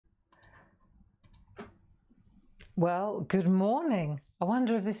Well, good morning. I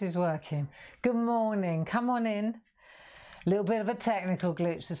wonder if this is working. Good morning. Come on in. A little bit of a technical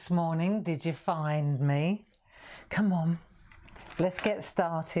glitch this morning. Did you find me? Come on. Let's get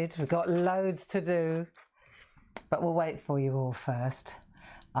started. We've got loads to do, but we'll wait for you all first.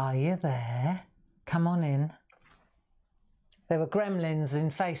 Are you there? Come on in. There were gremlins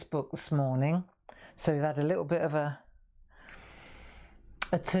in Facebook this morning, so we've had a little bit of a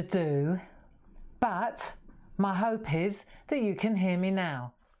to-do, but my hope is that you can hear me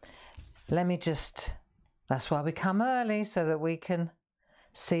now. That's why we come early, so that we can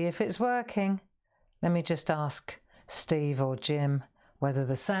see if it's working. Let me just ask Steve or Jim whether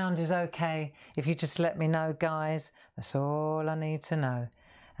the sound is okay. If you just let me know, guys, that's all I need to know.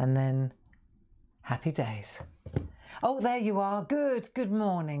 And then happy days. Oh, there you are. Good. Good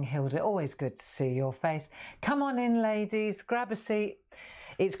morning, Hilda. Always good to see your face. Come on in, ladies. Grab a seat.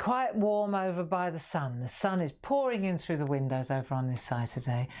 It's quite warm over by the sun. The sun is pouring in through the windows over on this side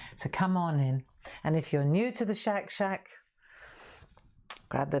today. So come on in. And if you're new to the SHAC,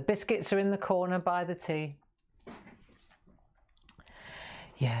 grab the biscuits are in the corner by the tea.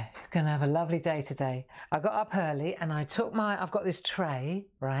 Yeah, you're going to have a lovely day today. I got up early and I've got this tray,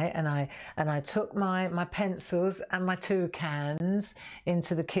 right? And I took my pencils and my Toucans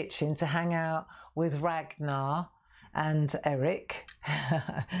into the kitchen to hang out with Ragnar and Eric.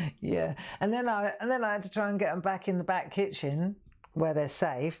 Yeah. And then I had to try and get them back in the back kitchen where they're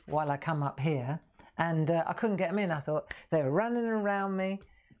safe while I come up here. And I couldn't get them in. I thought they were running around me,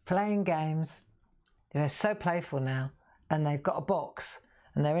 playing games. They're so playful now. And they've got a box.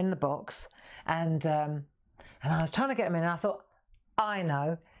 And they're in the box, and I was trying to get them in, and I thought, I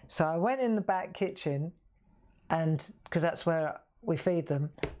know. So I went in the back kitchen, and because that's where we feed them,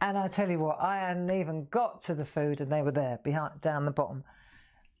 and I tell you what, I hadn't even got to the food, and they were there down the bottom,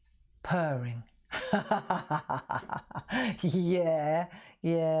 purring. yeah.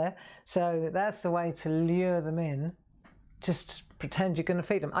 So that's the way to lure them in. Just pretend you're going to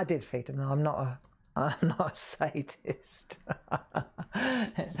feed them. I did feed them, though. I'm not a sadist.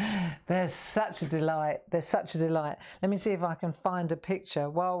 They're such a delight. They're such a delight. Let me see if I can find a picture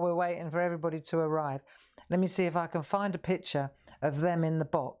while we're waiting for everybody to arrive. Let me see if I can find a picture of them in the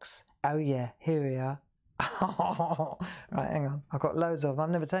box. Oh yeah, here we are. Right, hang on. I've got loads of them. I've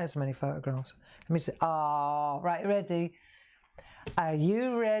never taken so many photographs. Let me see. Oh, right, ready? Are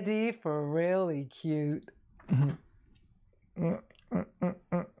you ready for really cute?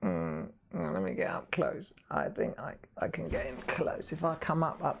 Let me get up close. I think I can get in close. If I come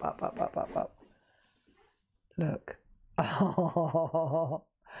up. Look. Oh,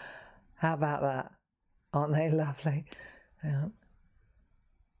 how about that? Aren't they lovely? Yeah.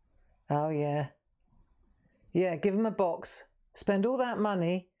 Oh, yeah. Yeah, give them a box. Spend all that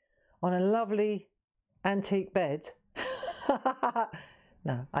money on a lovely antique bed.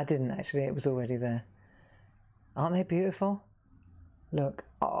 No, I didn't actually. It was already there. Aren't they beautiful? Look.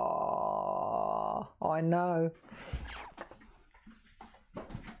 Oh, I know.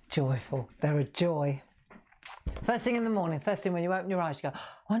 Joyful. They're a joy. First thing in the morning, first thing when you open your eyes, you go,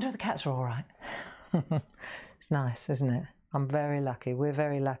 I wonder if the cats are all right. It's nice, isn't it? I'm very lucky. We're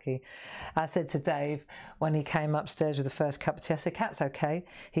very lucky. I said to Dave, when he came upstairs with the first cup of tea, I said, cat's okay.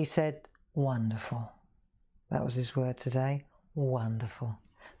 He said, wonderful. That was his word today. Wonderful.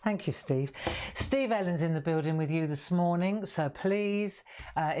 Thank you, Steve. Steve Ellen's in the building with you this morning. So please,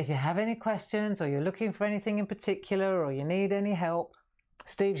 if you have any questions or you're looking for anything in particular or you need any help,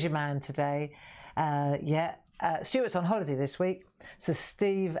 Steve's your man today. Stuart's on holiday this week. So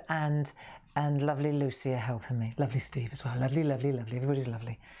Steve and lovely Lucy are helping me. Lovely Steve as well. Lovely, lovely, lovely. Everybody's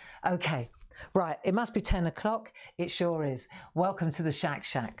lovely. Okay. Right, it must be 10 o'clock. It sure is. Welcome to the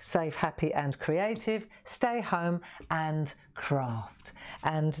SHAC. Safe, happy and creative. Stay home and craft.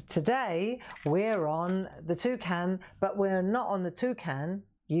 And today we're on the Toucan, but we're not on the Toucan.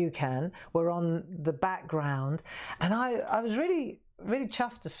 You can. We're on the background. And I was really, really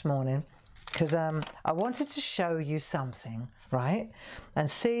chuffed this morning because I wanted to show you something, right? And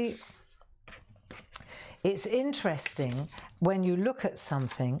see, it's interesting when you look at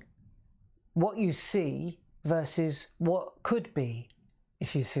something, what you see versus what could be,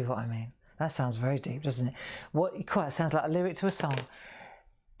 if you see what I mean. That sounds very deep, doesn't it? It sounds like a lyric to a song.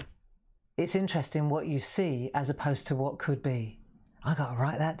 It's interesting what you see as opposed to what could be. I got to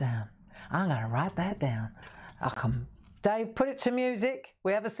write that down. I'm going to write that down. Dave, put it to music.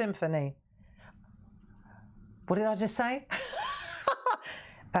 We have a symphony. What did I just say?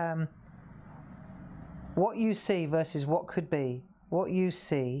 What you see versus what could be. What you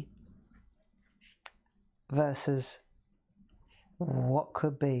see versus what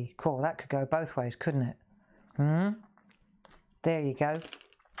could be. Cool, that could go both ways, couldn't it? There you go.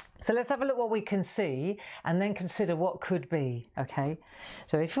 So let's have a look what we can see and then consider what could be, okay?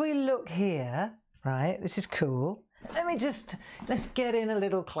 So if we look here, right, this is cool. Let's get in a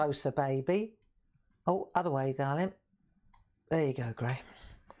little closer, baby. Oh, other way, darling. There you go, Gray.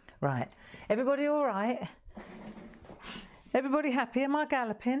 Right, everybody all right? Everybody happy? Am I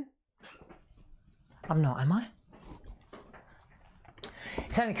galloping? I'm not, am I?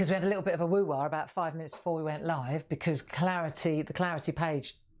 It's only because we had a little bit of a woo-wah about 5 minutes before we went live because the Clarity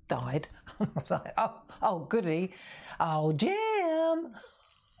page died. I was like, oh, goody. Oh, Jim.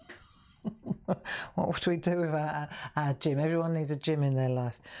 What would we do without our Jim? Everyone needs a Jim in their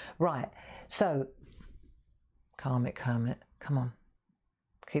life. Right, so, calm it, Kermit. Come on,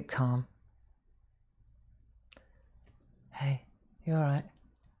 keep calm. Hey, you all right?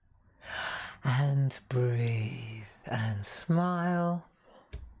 And breathe and smile.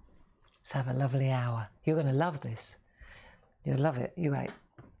 Let's have a lovely hour. You're going to love this. You'll love it. You wait.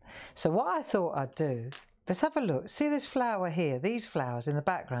 So what I thought I'd do, let's have a look. See this flower here, these flowers in the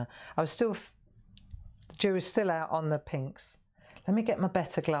background. The jury's still out on the pinks. Let me get my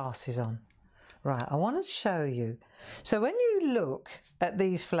better glasses on. Right, I want to show you. So when you look at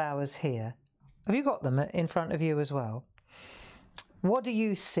these flowers here, have you got them in front of you as well? What do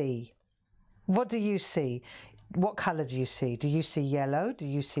you see? What do you see? What colour do you see? Do you see yellow? Do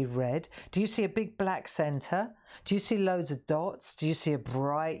you see red? Do you see a big black centre? Do you see loads of dots? Do you see a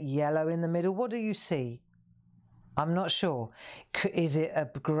bright yellow in the middle? What do you see? I'm not sure. Is it a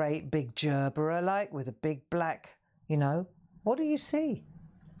great big gerbera like with a big black, you know? What do you see?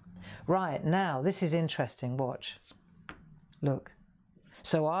 Right, now this is interesting. Watch. Look.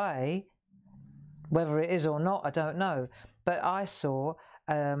 So whether it is or not, I don't know. But I saw,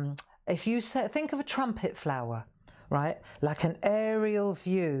 if you think of a trumpet flower, right? Like an aerial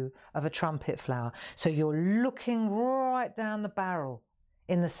view of a trumpet flower. So you're looking right down the barrel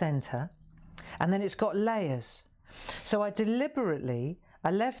in the centre, and then it's got layers. So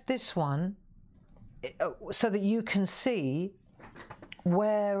I left this one so that you can see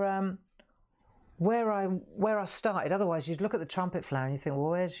where I started. Otherwise, you'd look at the trumpet flower and you think,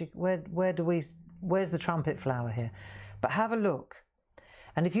 well, where's the trumpet flower here? But have a look.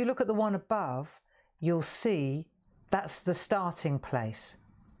 And if you look at the one above, you'll see that's the starting place.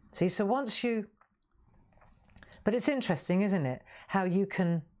 See, so but it's interesting, isn't it? How you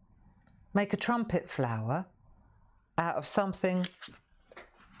can make a trumpet flower out of something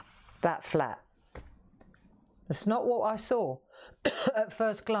that flat. It's not what I saw at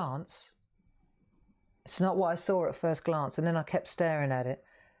first glance. It's not what I saw at first glance. And then I kept staring at it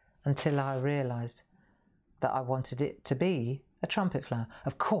until I realised that I wanted it to be a trumpet flower.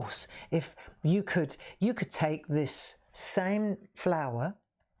 Of course, if you could take this same flower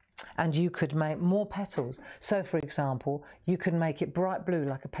and you could make more petals. So for example, you could make it bright blue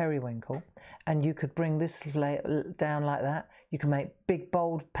like a periwinkle, and you could bring this down like that. You can make big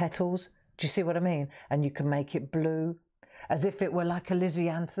bold petals. Do you see what I mean? And you can make it blue as if it were like a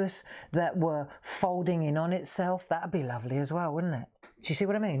lisianthus that were folding in on itself. That'd be lovely as well, wouldn't it? Do you see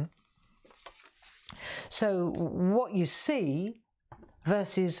what I mean? So what you see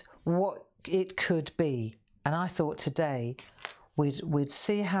versus what it could be. And I thought today we'd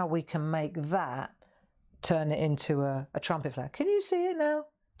see how we can make that turn it into a trumpet flower. Can you see it now?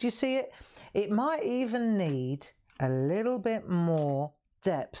 Do you see it? It might even need a little bit more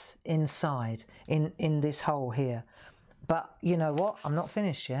depth inside in this hole here. But you know what? I'm not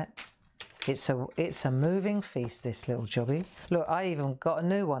finished yet. It's a moving feast, this little jobby. Look, I even got a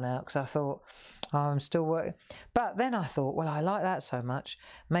new one out because I thought, oh, I'm still working. But then I thought, well, I like that so much.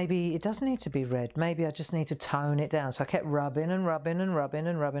 Maybe it doesn't need to be red. Maybe I just need to tone it down. So I kept rubbing and rubbing and rubbing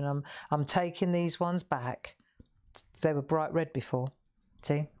and rubbing. I'm taking these ones back. They were bright red before.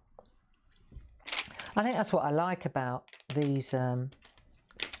 See? I think that's what I like about these.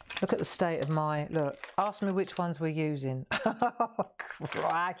 Look at the state of my, look, ask me which ones we're using. Oh,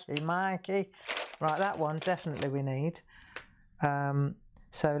 crikey, Mikey. Right, that one definitely we need.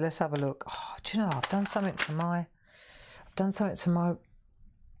 So let's have a look. Oh, do you know, I've done something to my,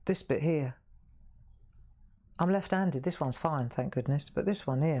 this bit here. I'm left-handed. This one's fine, thank goodness. But this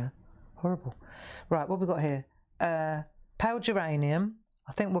one here, horrible. Right, what have we got here? Pale geranium.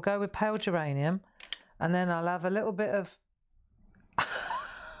 I think we'll go with pale geranium. And then I'll have a little bit of...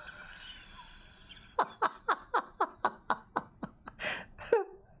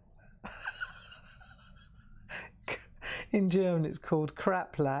 In German, it's called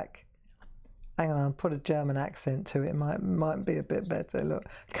Kraplak. Hang on, I'll put a German accent to it. It might be a bit better. Look,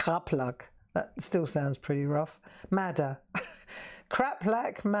 Kraplak. That still sounds pretty rough. Madder.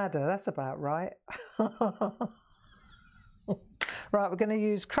 Crap-lack madder, that's about right. Right, we're going to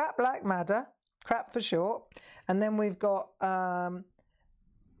use crap-lack madder, crap for short, and then we've got, where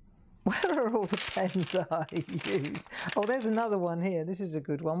are all the pens that I use? Oh, there's another one here. This is a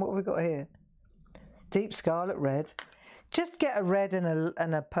good one. What have we got here? Deep scarlet red. Just get a red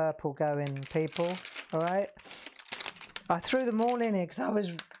and a purple going, people, all right? I threw them all in here because I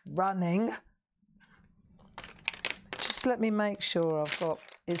was running. Just let me make sure I've got,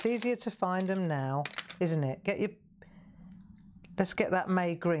 it's easier to find them now, isn't it? Let's get that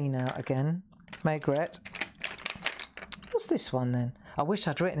May green out again. Maigret. What's this one then? I wish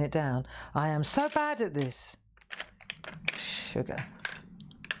I'd written it down. I am so bad at this. Sugar.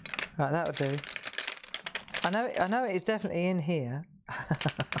 Right, that'll do. I know it is definitely in here.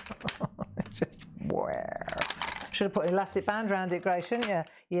 Just, wow. Should have put an elastic band around it, Grace, shouldn't you?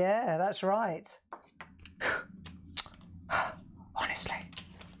 Yeah, that's right. Honestly.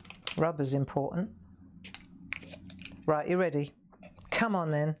 Rubber's important. Right, you ready? Come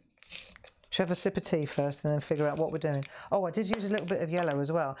on then. Should have a sip of tea first and then figure out what we're doing. Oh, I did use a little bit of yellow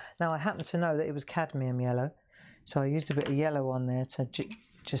as well. Now, I happen to know that it was cadmium yellow. So I used a bit of yellow on there to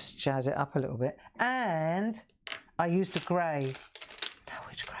just jazz it up a little bit. And I used a grey. Now,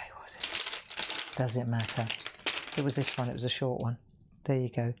 which grey was it? Does it matter? It was this one. It was a short one. There you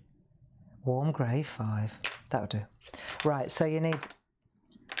go. Warm grey 5. That'll do. Right, so you need...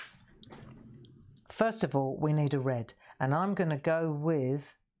 First of all, we need a red. And I'm going to go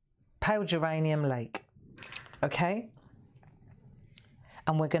with Pale Geranium Lake. Okay?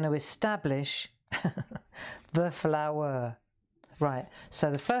 And we're going to establish the flower. Right,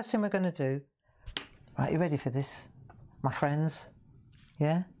 so the first thing we're going to do... Right, you ready for this, my friends?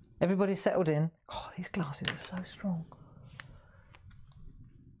 Yeah? Everybody settled in? Oh, these glasses are so strong.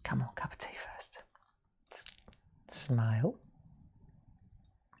 Come on, cup of tea first. Smile.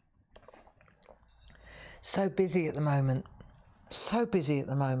 So busy at the moment. So busy at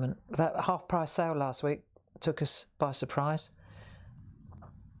the moment. That half price sale last week took us by surprise.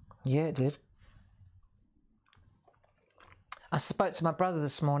 Yeah, it did. I spoke to my brother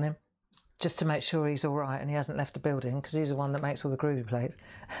this morning just to make sure he's all right and he hasn't left the building because he's the one that makes all the groovy plates.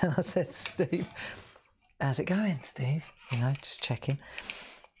 And I said, Steve, how's it going, Steve? You know, just checking.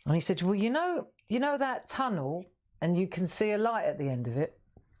 And he said, well, you know that tunnel and you can see a light at the end of it?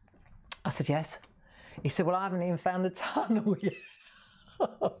 I said, yes. He said, well, I haven't even found the tunnel yet.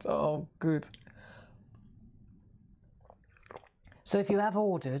 Oh, good. So if you have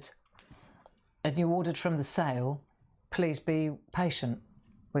ordered and you ordered from the sale, please be patient.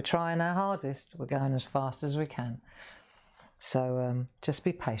 We're trying our hardest. We're going as fast as we can. So just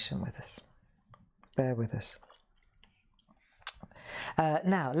be patient with us. Bear with us.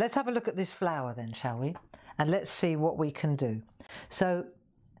 Now, let's have a look at this flower then, shall we? And let's see what we can do. So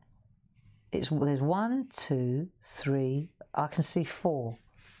there's 1, 2, 3, I can see 4.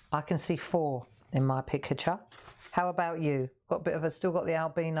 I can see 4 in my picture. How about you? Got a bit of still got the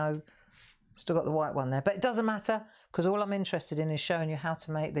albino, still got the white one there. But it doesn't matter, because all I'm interested in is showing you how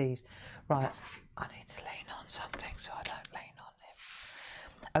to make these. Right, I need to lean on something so I don't lean on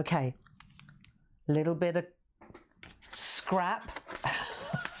him. Okay, little bit of scrap.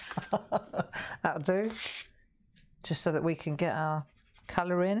 That'll do. Just so that we can get our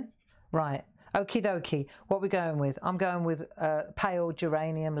colour in. Right, okie dokie. What we're going with? I'm going with Pale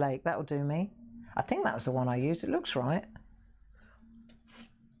Geranium Lake. That'll do me. I think that was the one I used. It looks right.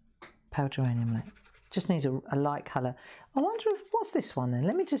 Pale Geranium Lake. Just needs a light colour. I wonder if, what's this one then?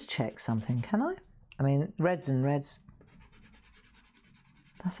 Let me just check something, can I? I mean, reds and reds.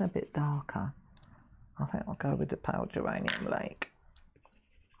 That's a bit darker. I think I'll go with the Pale Geranium Lake.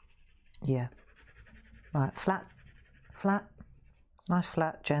 Yeah. Right, flat, flat. Nice,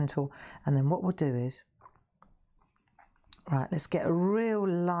 flat, gentle. And then what we'll do is, right, let's get a real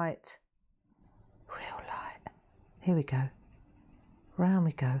light. Here we go. Round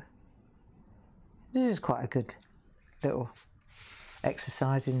we go. This is quite a good little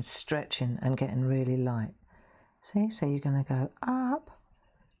exercise in stretching and getting really light. See, so you're going to go up.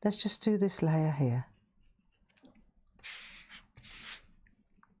 Let's just do this layer here.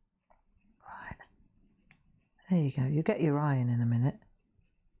 Right. There you go. You get your eye in a minute.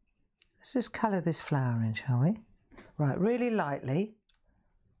 Let's just colour this flower in, shall we? Right, really lightly.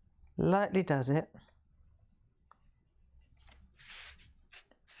 Lightly does it.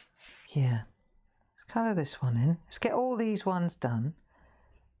 Yeah. Colour this one in. Let's get all these ones done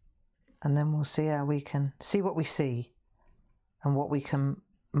and then we'll see how we can see what we see and what we can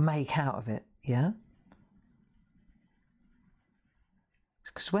make out of it, yeah?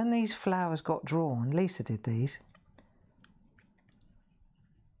 Because when these flowers got drawn, Lisa did these,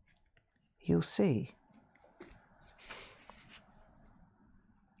 you'll see.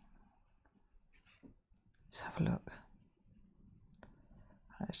 Let's have a look.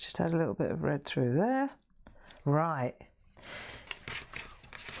 Let's just add a little bit of red through there. Right.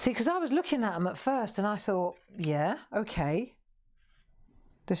 See, because I was looking at them at first and I thought, yeah, okay.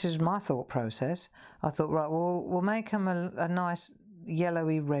 This is my thought process. I thought, right, well, we'll make them a nice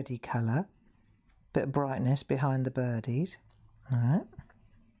yellowy reddy colour. Bit of brightness behind the birdies. All right.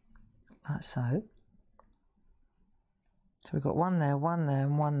 Like so. So we've got one there,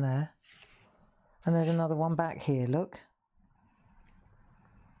 and one there. And there's another one back here, look.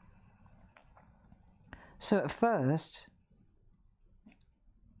 So at first,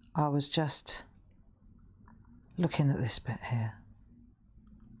 I was just looking at this bit here.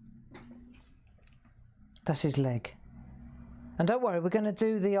 That's his leg. And don't worry, we're going to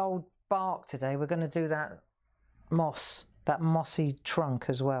do the old bark today. We're going to do that moss, that mossy trunk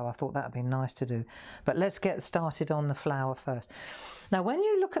as well. I thought that would be nice to do. But let's get started on the flower first. Now, when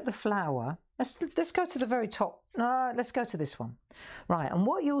you look at the flower, let's go to the very top. No, let's go to this one. Right, and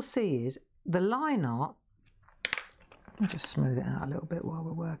what you'll see is the line art. Let me just smooth it out a little bit while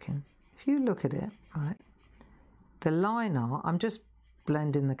we're working. If you look at it, right, the line art, I'm just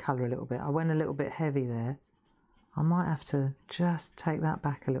blending the colour a little bit. I went a little bit heavy there. I might have to just take that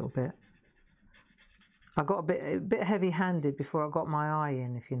back a little bit. I got a bit heavy-handed before I got my eye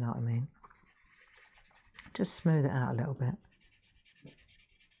in, if you know what I mean. Just smooth it out a little bit.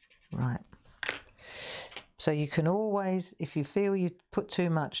 Right. So you can always, if you feel you put too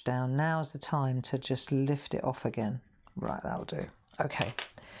much down, now's the time to just lift it off again. Right, that'll do. Okay.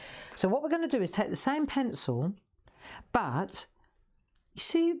 So what we're going to do is take the same pencil, but you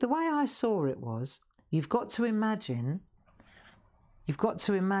see, the way I saw it was, you've got to imagine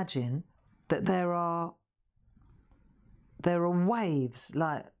that there are waves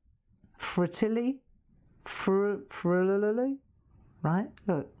like frilly, right?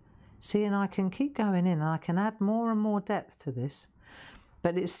 Look, see, and I can keep going in and I can add more and more depth to this,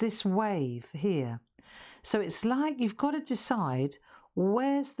 but it's this wave here. So it's like you've got to decide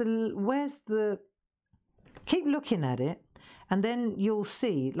where's the, keep looking at it, and then you'll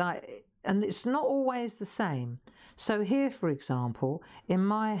see, like, and it's not always the same. So here, for example, in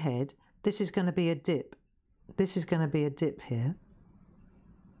my head, this is going to be a dip. This is going to be a dip here,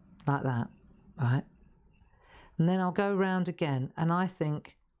 like that, right? And then I'll go round again, and I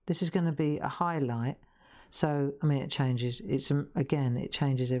think this is going to be a highlight. So, I mean, it changes. Again, it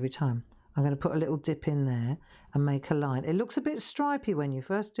changes every time. I'm going to put a little dip in there and make a line. It looks a bit stripy when you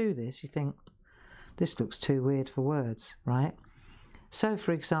first do this. You think, this looks too weird for words, right? So,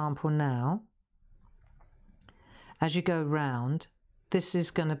 for example, now, as you go round, this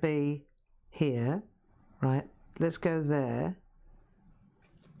is going to be here, right? Let's go there.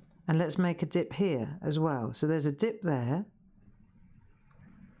 And let's make a dip here as well. So there's a dip there.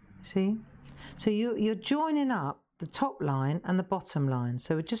 See? So you're joining up the top line and the bottom line.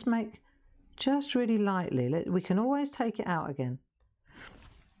 So we just make, just really lightly. We can always take it out again.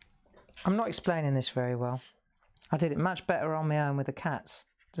 I'm not explaining this very well. I did it much better on my own with the cats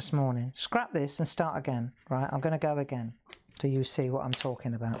this morning. Scrap this and start again, right? I'm going to go again so you see what I'm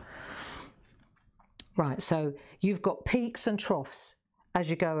talking about. Right, so you've got peaks and troughs as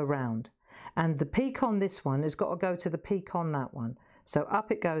you go around. And the peak on this one has got to go to the peak on that one. So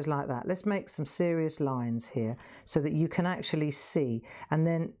up it goes like that. Let's make some serious lines here so that you can actually see. And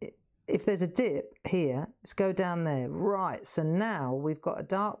then if there's a dip here, let's go down there. Right, so now we've got a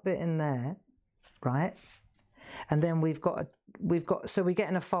dark bit in there, right? And then so we're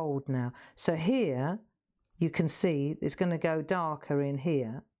getting a fold now. So here you can see it's going to go darker in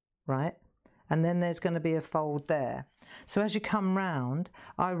here, right? And then there's going to be a fold there. So as you come round,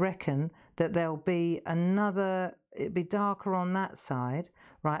 I reckon that there'll be another, it'll be darker on that side,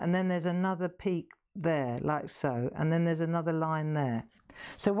 right? And then there's another peak there, like so. And then there's another line there.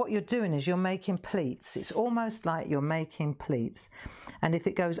 So what you're doing is you're making pleats. It's almost like you're making pleats. And if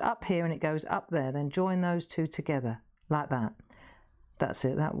it goes up here and it goes up there, then join those two together, like that. That's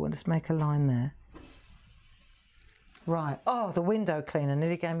it, that one. Let's make a line there. Right, oh, the window cleaner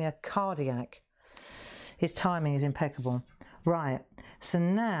nearly gave me a cardiac. His timing is impeccable. Right, so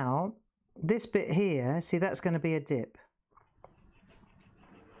now this bit here, see, that's going to be a dip.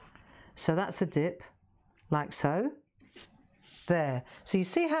 So that's a dip, like so. There. So you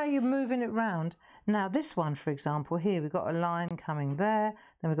see how you're moving it round? Now this one, for example, here, we've got a line coming there,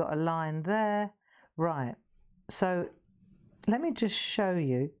 then we've got a line there. Right, so let me just show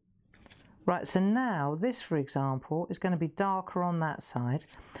you. Right, so now this, for example, is going to be darker on that side.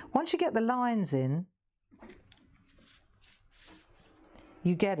 Once you get the lines in,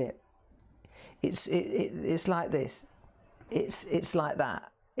 you get it. it's like this. It's like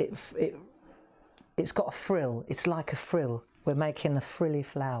that. It's got a frill. It's like a frill. We're making a frilly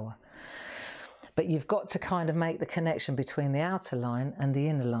flower. But you've got to kind of make the connection between the outer line and the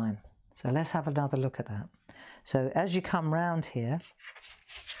inner line. So let's have another look at that. So as you come round here,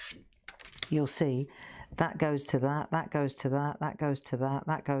 you'll see that goes to that, that goes to that, that goes to that,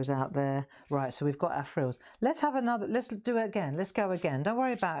 that goes out there. Right, so we've got our frills. Let's have another, let's do it again. Let's go again. Don't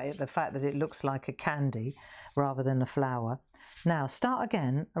worry about it, the fact that it looks like a candy rather than a flower. Now start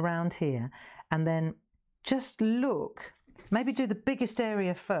again around here and then just look, maybe do the biggest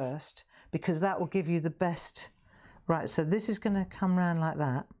area first because that will give you the best. Right, so this is going to come around like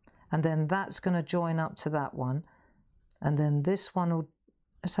that and then that's going to join up to that one and then this one will,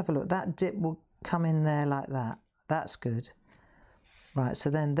 let's have a look, that dip will come in there like that. That's good. Right, so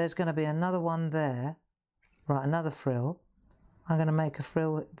then there's going to be another one there. Right, another frill. I'm going to make a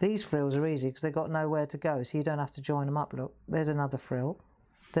frill. These frills are easy because they've got nowhere to go, so you don't have to join them up. Look, there's another frill.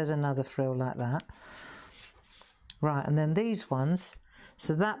 There's another frill like that. Right, and then these ones,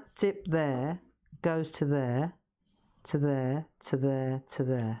 so that dip there goes to there, to there, to there, to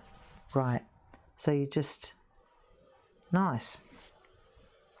there. Right, so you just, nice.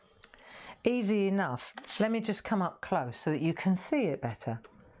 Easy enough. Let me just come up close so that you can see it better.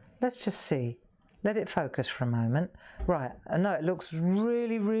 Let's just see. Let it focus for a moment. Right, I know it looks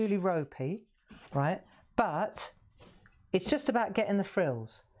really, really ropey, right? But it's just about getting the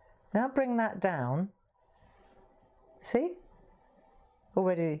frills. Now bring that down. See?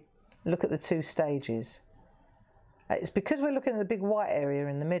 Already look at the two stages. It's because we're looking at the big white area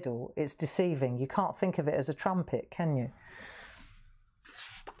in the middle, it's deceiving. You can't think of it as a trumpet, can you?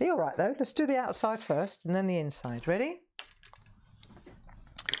 Be all right though. Let's do the outside first and then the inside. Ready?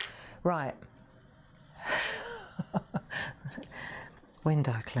 Right.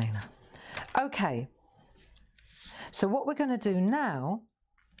 Window cleaner. Okay. So what we're going to do now,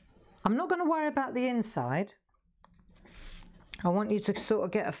 I'm not going to worry about the inside. I want you to sort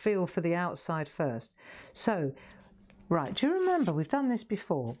of get a feel for the outside first. So, right, do you remember we've done this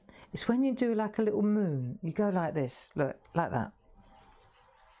before? It's when you do like a little moon. You go like this. Look, like that.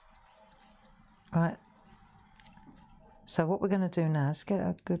 Right, so what we're going to do now is get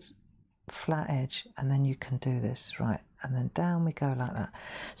a good flat edge and then you can do this, right, and then down we go like that.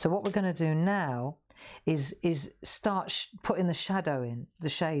 So what we're going to do now is start putting the shadow in, the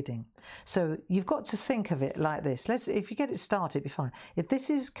shading. So you've got to think of it like this. If you get it started, it'll be fine. If this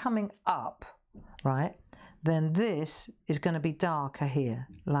is coming up, right, then this is going to be darker here,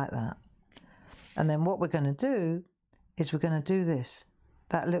 like that. And then what we're going to do is we're going to do this,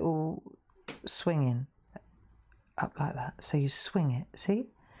 that little swinging up like that. So you swing it, see?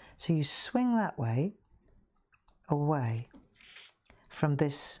 So you swing that way, away from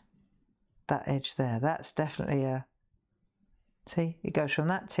this, that edge there. That's definitely a, see? It goes from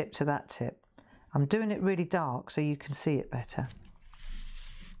that tip to that tip. I'm doing it really dark so you can see it better.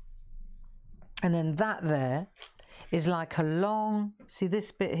 And then that there is like a long, see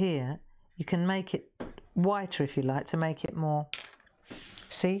this bit here, you can make it whiter if you like to make it more,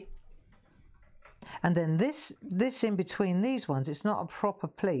 see? And then this in between these ones, it's not a proper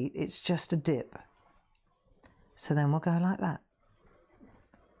pleat, it's just a dip. So then we'll go like that.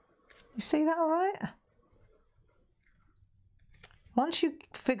 You see that all right? Once you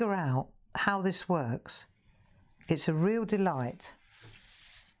figure out how this works, it's a real delight.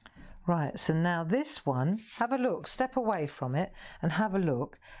 Right, so now this one, have a look, step away from it and have a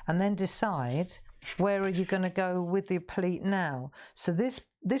look and then decide where are you going to go with the pleat now. So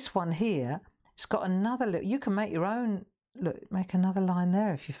this one here, it's got another look. You can make your own, look, make another line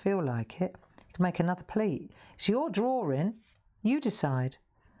there if you feel like it. You can make another pleat. It's your drawing, you decide.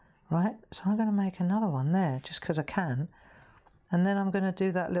 Right, so I'm going to make another one there just because I can. And then I'm going to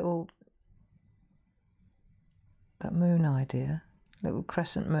do that little, that moon idea, little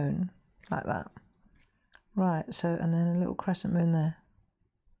crescent moon, like that. Right, so, and then a little crescent moon there.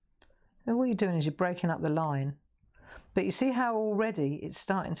 And what you're doing is you're breaking up the line. But you see how already it's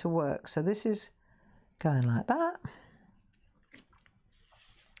starting to work. So this is going like that.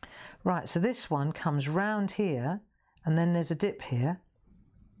 Right, so this one comes round here and then there's a dip here.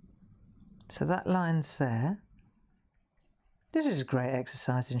 So that line's there. This is a great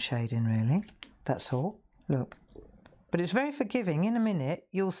exercise in shading, really. That's all. Look. But it's very forgiving. In a minute,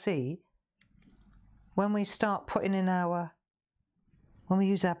 you'll see when we start putting in our, when we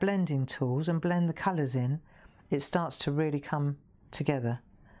use our blending tools and blend the colours in, it starts to really come together.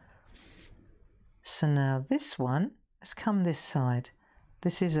 So now this one, let's come this side.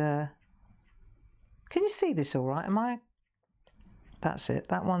 This is a, can you see this all right? Am I, that's it,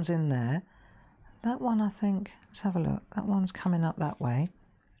 that one's in there. that one I think, let's have a look. That one's coming up that way.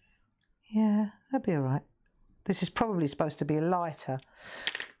 Yeah, that'd be all right. This is probably supposed to be lighter,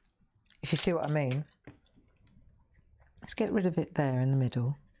 if you see what I mean. Let's get rid of it there in the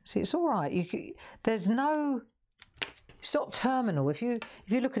middle. See, it's all right. There's no, it's not terminal. If you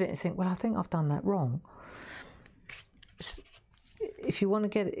look at it and think, well, I think I've done that wrong. If you want to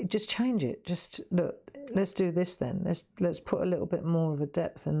get it, just change it. Just look. Let's do this then. Let's put a little bit more of a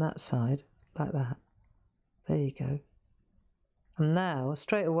depth in that side, like that. There you go. And now,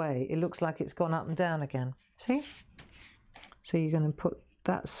 straight away, it looks like it's gone up and down again. See? So you're going to put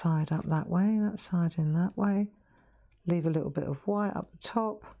that side up that way, that side in that way. Leave a little bit of white up the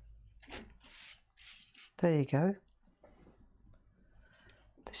top. There you go.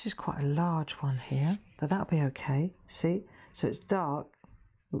 This is quite a large one here, but that'll be okay. See? So it's dark,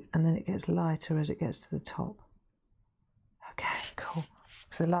 and then it gets lighter as it gets to the top. Okay, cool.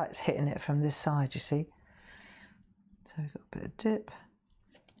 So the light's hitting it from this side, you see. So we've got a bit of dip.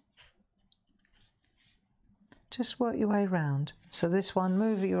 Just work your way round. So this one,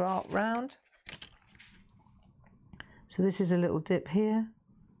 move your arc round. So this is a little dip here.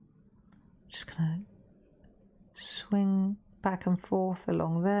 Just going to swing back and forth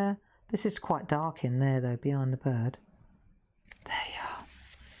along there. This is quite dark in there though, behind the bird. There you are.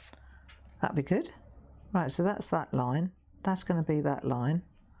 That'd be good. Right, so that's that line. That's going to be that line.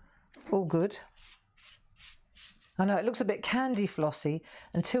 All good. I know it looks a bit candy flossy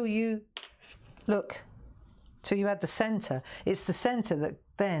until you look, till you add the centre. It's the centre that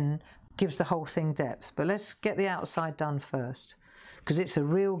then gives the whole thing depth. But let's get the outside done first, because it's a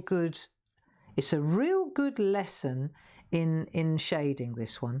real good lesson in shading,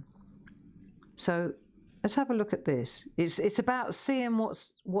 this one. So let's have a look at this. It's about seeing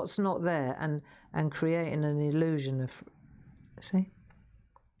what's not there and creating an illusion of, see?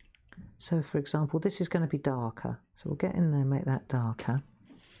 So for example, this is going to be darker. So we'll get in there and make that darker.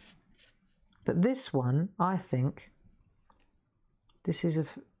 But this one, I think, this is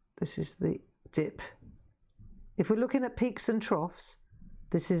the dip. If we're looking at peaks and troughs,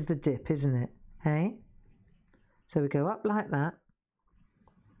 this is the dip, isn't it? Hey? So we go up like that.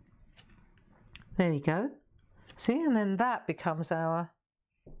 There you go. See, and then that becomes our...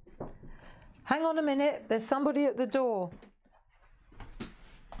 Hang on a minute, there's somebody at the door.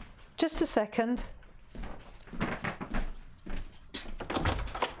 Just a second.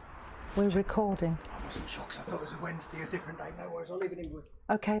 We're recording. I wasn't sure because I thought it was a Wednesday, a different day. No worries, I'll leave it in with.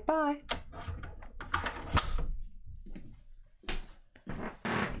 Okay, bye.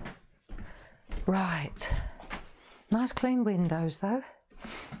 Right. Nice clean windows though.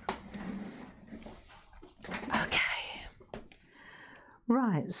 Okay.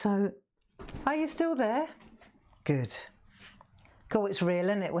 Right, so are you still there? Good. Cool, it's real,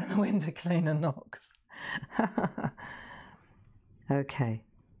 isn't it, when the window cleaner knocks? Okay.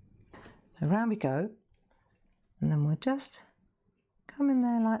 So round we go. And then we'll just come in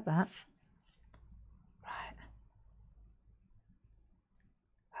there like that. Right.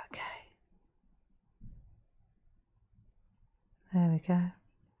 Okay. There we go.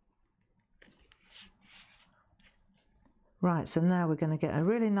 Right, so now we're going to get a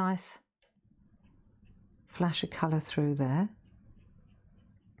really nice flash of colour through there.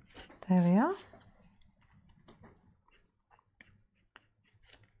 There we are.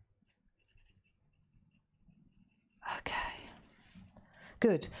 Okay.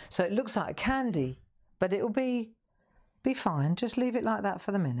 Good. So it looks like candy, but it will be fine. Just leave it like that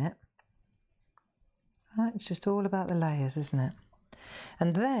for the minute. Right, it's just all about the layers, isn't it?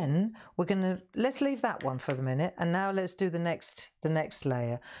 And then we're going to, let's leave that one for the minute, and now let's do the next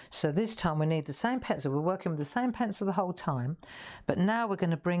layer. So this time we need the same pencil. We're working with the same pencil the whole time, but now we're going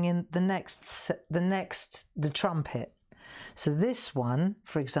to bring in the trumpet. So this one,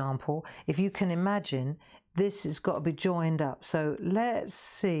 for example, if you can imagine, this has got to be joined up. So let's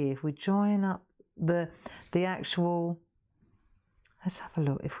see if we join up the actual, let's have a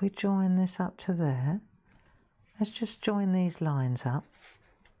look. If we join this up to there, let's just join these lines up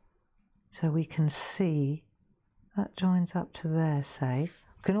so we can see that joins up to there, say.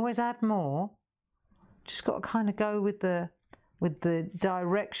 We can always add more. Just got to kind of go with the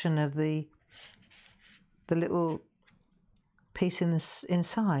direction of the little piece in this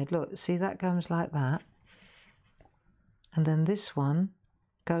inside. Look, see, that goes like that. And then this one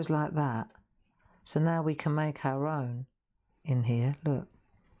goes like that. So now we can make our own in here, look.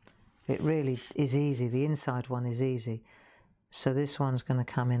 It really is easy. The inside one is easy. So this one's going to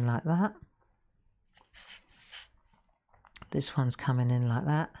come in like that. This one's coming in like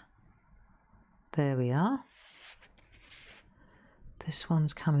that. There we are. This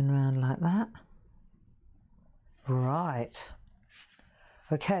one's coming round like that. Right.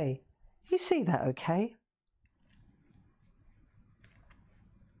 Okay. You see that okay?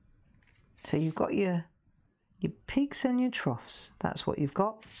 So you've got your peaks and your troughs. That's what you've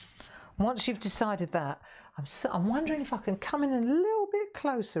got. Once you've decided that, I'm wondering if I can come in a little bit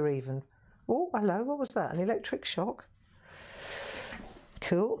closer even. Oh, hello, what was that? An electric shock?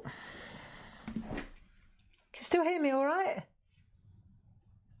 Cool. Can you still hear me all right?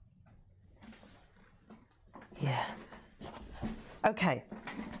 Yeah. Okay.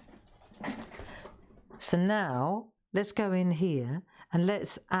 So now let's go in here and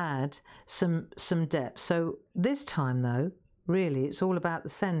let's add some depth. So this time though, really it's all about the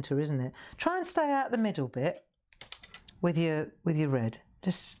centre, isn't it? Try and stay out the middle bit with your red.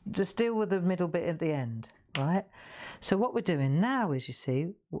 Just deal with the middle bit at the end, right? So what we're doing now is, you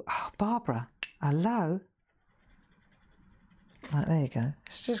see, oh, Barbara, hello. Right, there you go.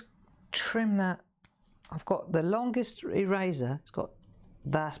 Let's just trim that. I've got the longest eraser. It's got,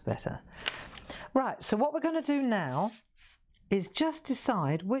 that's better. Right, so what we're going to do now is just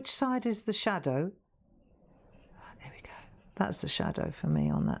decide which side is the shadow. There we go. That's the shadow for me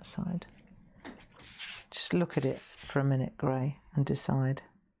on that side. Just look at it for a minute, Gray, and decide.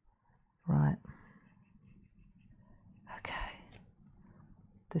 Right. Okay.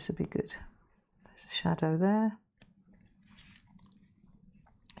 This will be good. There's a shadow there.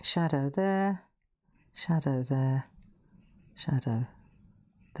 Shadow there. Shadow there. Shadow.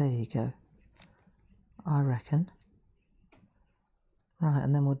 There you go. I reckon. Right,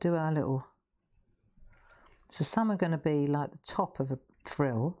 and then we'll do our little... So some are going to be like the top of a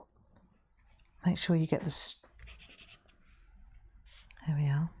frill. Make sure you get the... There we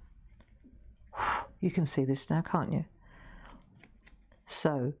are. You can see this now, can't you?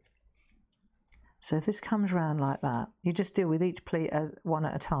 So if this comes round like that, you just deal with each pleat as one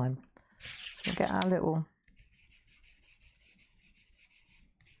at a time. We'll get our little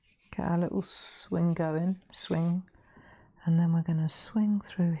swing going, swing, and then we're going to swing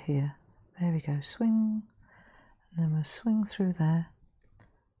through here. There we go, swing, and then we'll swing through there.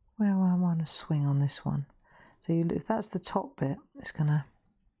 Where I want to swing on this one. So if that's the top bit, it's going to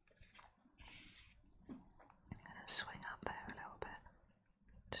swing up there a little bit,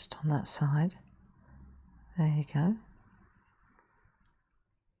 just on that side. There you go.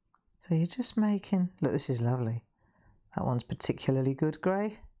 So you're just making, look, this is lovely. That one's particularly good,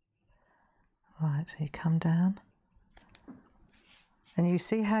 Gray. Right, so you come down. And you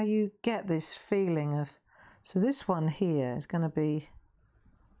see how you get this feeling of, so this one here is going to be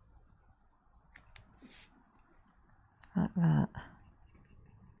like that.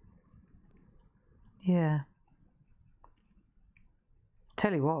 Yeah.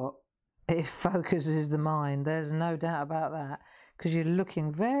 Tell you what, it focuses the mind, there's no doubt about that, because you're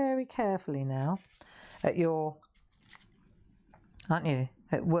looking very carefully now at your, aren't you?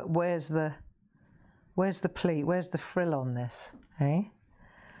 At where's the pleat, where's the frill on this, eh?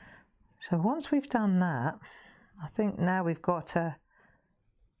 So once we've done that, I think now we've got a...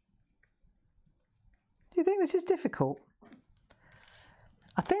 Do you think this is difficult?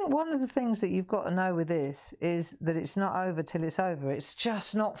 I think one of the things that you've got to know with this is that it's not over till it's over. It's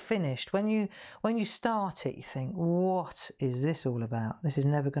just not finished. When you start it, you think, what is this all about? This is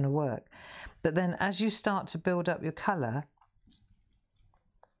never going to work. But then as you start to build up your colour,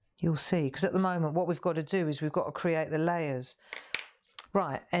 you'll see. Because at the moment, what we've got to do is we've got to create the layers.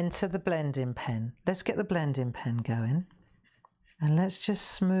 Right, enter the blending pen. Let's get the blending pen going. And let's just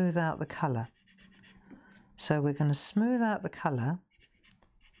smooth out the colour. So we're going to smooth out the colour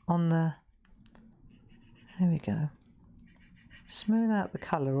on the, there we go, smooth out the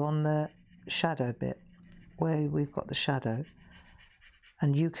colour on the shadow bit where we've got the shadow,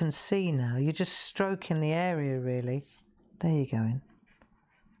 and you can see now you're just stroking the area really. There you go in.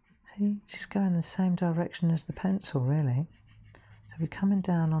 See, just go in the same direction as the pencil really. So we're coming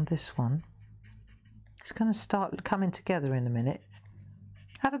down on this one. It's going to start coming together in a minute.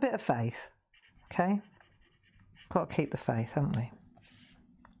 Have a bit of faith, okay? Got to keep the faith, haven't we?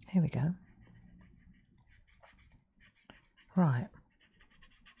 Here we go. Right.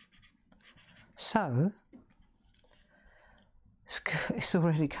 So, it's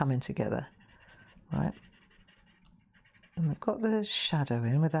already coming together, right? And we've got the shadow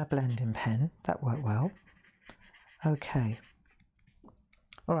in with our blending pen. That worked well. Okay.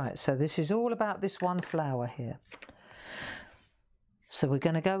 All right, so this is all about this one flower here. So we're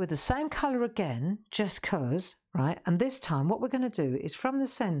going to go with the same colour again, just cause, right? And this time what we're going to do is from the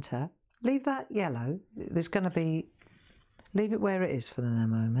centre, leave that yellow. There's going to be, leave it where it is for the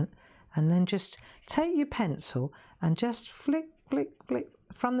moment. And then just take your pencil and just flick, flick, flick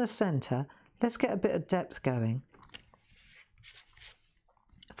from the centre. Let's get a bit of depth going.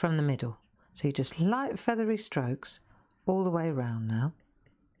 from the middle. So you just light feathery strokes all the way around now.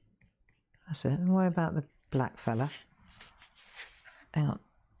 That's it. Don't worry about the black fella. Hang on.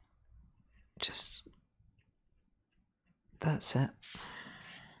 Just... That's it.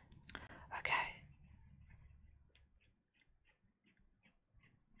 Okay.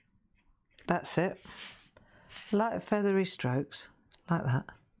 That's it. Light feathery strokes, like that.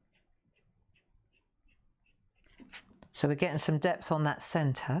 So we're getting some depth on that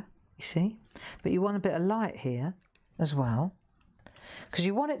centre, you see? But you want a bit of light here as well, because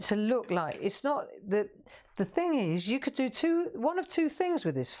you want it to look like, it's not, the thing is, you could do one of two things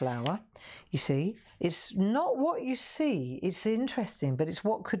with this flower, you see. It's not what you see, it's interesting, but it's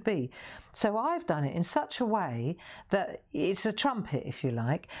what could be. So I've done it in such a way that it's a trumpet, if you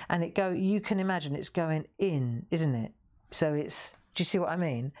like, and you can imagine it's going in, isn't it? So it's, do you see what I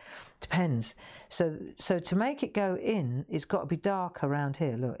mean? Depends. So to make it go in, it's got to be dark around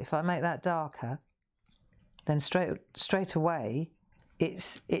here. Look, if I make that darker, then straight away,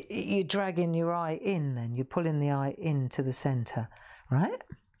 you're dragging your eye in, then you're pulling the eye into the centre, right?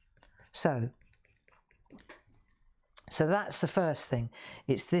 So that's the first thing.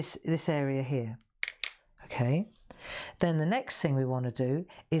 It's this area here, okay? Then the next thing we want to do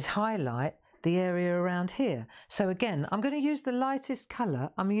is highlight the area around here. So again, I'm going to use the lightest colour.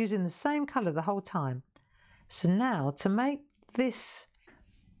 I'm using the same colour the whole time. So now to make this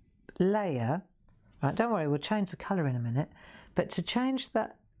layer, right, don't worry, we'll change the colour in a minute. But to change the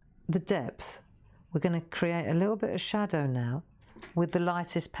depth, we're going to create a little bit of shadow now with the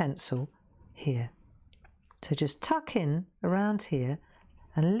lightest pencil here. So just tuck in around here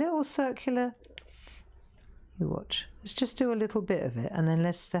and a little circular, you watch. Let's just do a little bit of it and then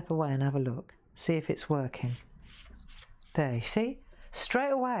let's step away and have a look. See if it's working. There, you see?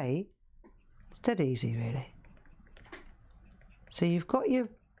 Straight away, it's dead easy really. So you've got your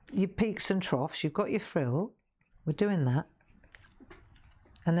peaks and troughs, you've got your frill. We're doing that.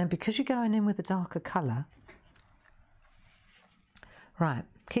 And then because you're going in with a darker colour, right,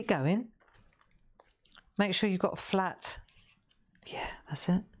 keep going. Make sure you've got flat, yeah, that's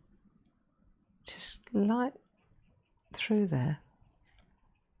it. Just light through there.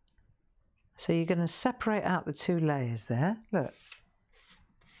 So you're going to separate out the two layers there. Look,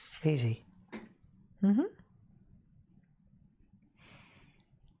 easy. Oh,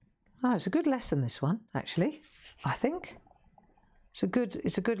 it's a good lesson, this one, actually, I think. It's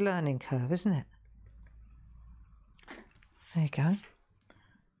a good learning curve, isn't it? There you go.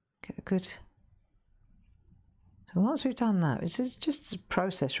 Get a good... So once we've done that, it's just a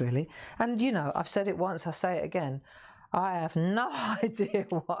process really. And you know, I've said it once, I'll say it again. I have no idea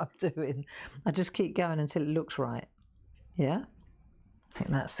what I'm doing. I just keep going until it looks right. Yeah? I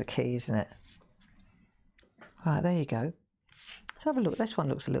think that's the key, isn't it? Right, there you go. Let's have a look. This one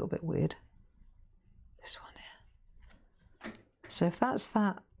looks a little bit weird. This one here. So if that's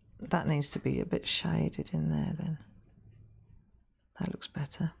that needs to be a bit shaded in there then. That looks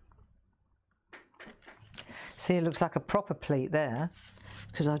better. See, it looks like a proper pleat there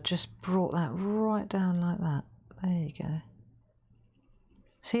because I just brought that right down like that. There you go.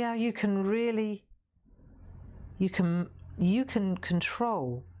 See how you can really, you can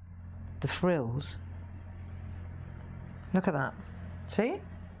control the frills. Look at that. See?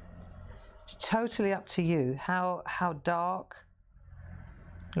 It's totally up to you how dark.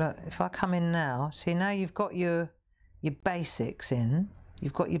 Look, if I come in now, see now you've got your basics in.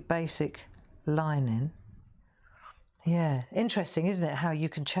 You've got your basic line in. Yeah, interesting, isn't it, how you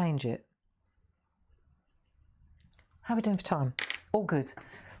can change it. How are we doing for time? All good.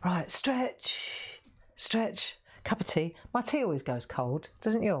 Right, stretch, stretch. Cup of tea. My tea always goes cold,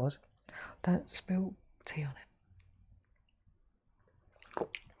 doesn't yours? Don't spill tea on it.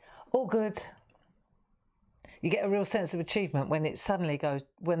 All good. You get a real sense of achievement when it suddenly goes,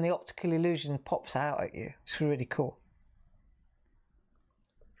 when the optical illusion pops out at you. It's really cool.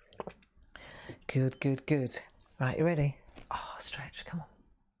 Good, good, good. Right, you ready? Oh, stretch, come on.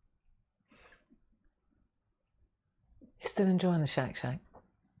 You're still enjoying the SHAC?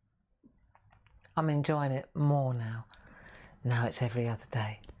 I'm enjoying it more now. Now it's every other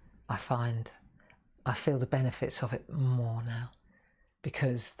day. I feel the benefits of it more now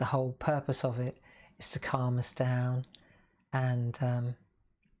because the whole purpose of it is to calm us down and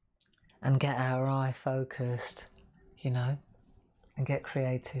get our eye focused, you know, and get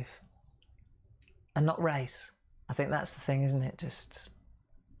creative and not race. I think that's the thing, isn't it? Just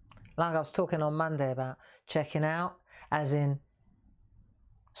like I was talking on Monday about checking out, as in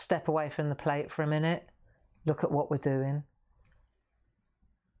step away from the plate for a minute, look at what we're doing.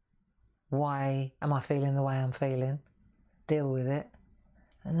 Why am I feeling the way I'm feeling? Deal with it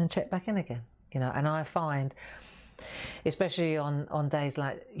and then check back in again, you know. And I find, especially on days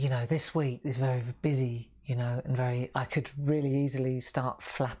like, you know, this week is very busy, you know, and I could really easily start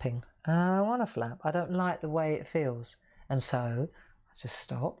flapping. And I don't want to flap. I don't like the way it feels. And so I just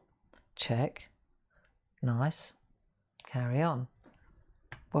stop, check, nice, carry on.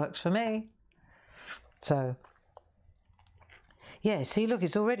 Works for me. So, yeah, see, look,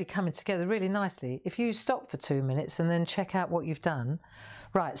 it's already coming together really nicely. If you stop for 2 minutes and then check out what you've done.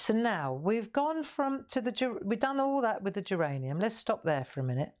 Right, so now we've gone we've done all that with the geranium. Let's stop there for a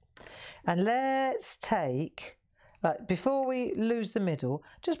minute. And let's take, like, before we lose the middle,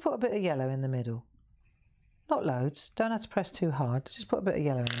 just put a bit of yellow in the middle. Not loads, don't have to press too hard. Just put a bit of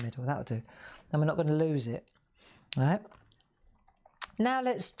yellow in the middle, that'll do. And we're not going to lose it, all right? Now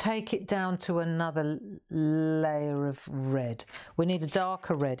let's take it down to another layer of red. We need a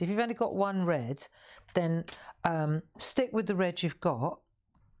darker red. If you've only got one red, then stick with the red you've got.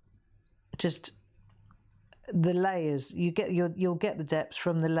 Just the layers, you'll get the depths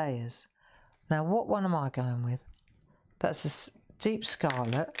from the layers. Now what one am I going with? That's a deep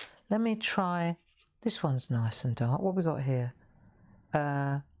scarlet. Let me try, this one's nice and dark. What have we got here?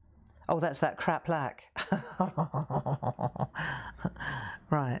 Oh, that's that crap black.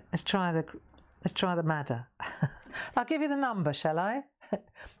 Right, let's try the madder. I'll give you the number, shall I?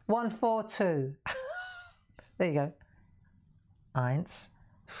 142. There you go. 1,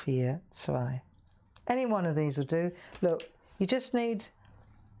 4, 2. Any one of these will do. Look, you just need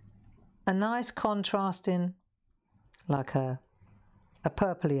a nice contrasting, like a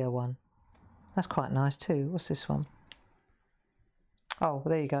purplier one. That's quite nice too. What's this one? Oh,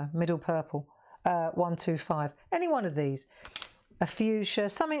 there you go, middle purple. 125. Any one of these. A fuchsia,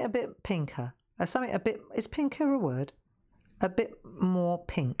 something a bit pinker. Something a bit, is pinker a word? A bit more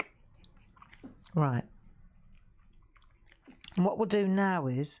pink. Right. And what we'll do now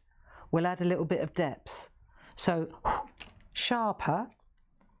is we'll add a little bit of depth. So sharper,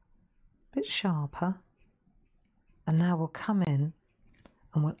 a bit sharper. And now we'll come in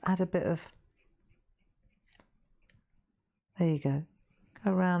and we'll add a bit of, there you go.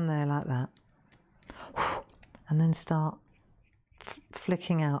 Go around there like that. And then start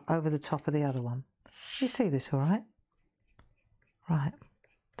flicking out over the top of the other one. You see this all right? Right,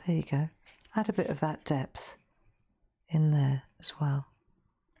 there you go. Add a bit of that depth in there as well.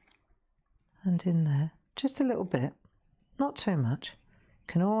 And in there, just a little bit, not too much. You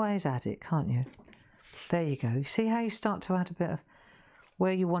can always add it, can't you? There you go. You see how you start to add a bit of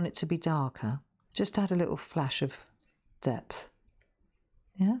where you want it to be darker? Just add a little flash of depth.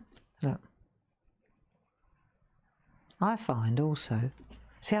 Yeah, look. I find also,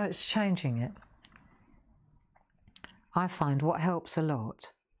 see how it's changing it? I find what helps a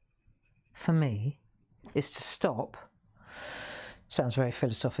lot for me is to stop. Sounds very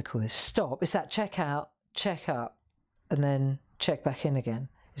philosophical, this. Stop. It's that check out, check up, and then check back in again.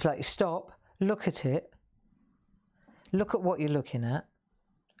 It's like you stop, look at it, look at what you're looking at,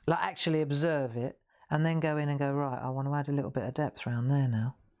 like actually observe it, and then go in and go, right, I want to add a little bit of depth around there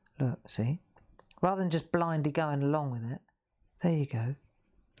now. Look, see? Rather than just blindly going along with it. There you go.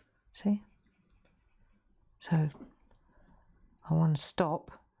 See? So, I want to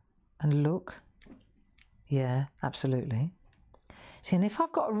stop and look. Yeah, absolutely. See, and if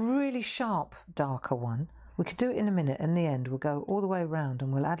I've got a really sharp, darker one, we could do it in a minute. In the end, we'll go all the way around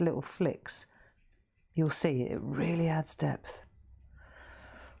and we'll add little flicks. You'll see it really adds depth.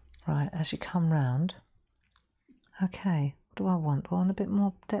 Right, as you come round. Okay, what do I want? Do I want a bit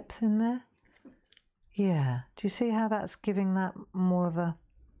more depth in there? Yeah, do you see how that's giving that more of a...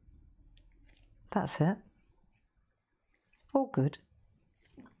 That's it. All good.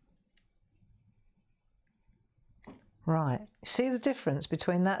 Right, see the difference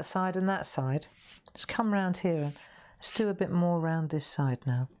between that side and that side? Let's come round here and let's do a bit more around this side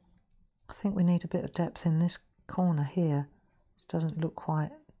now. I think we need a bit of depth in this corner here. It doesn't look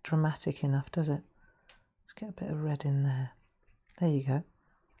quite dramatic enough, does it? Let's get a bit of red in there. There you go.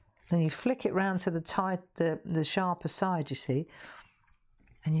 Then you flick it round to the sharper side, you see,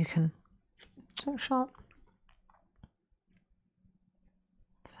 and you can, so sharp.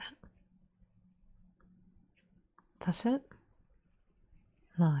 That's it.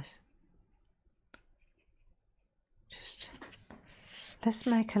 Nice. Just, let's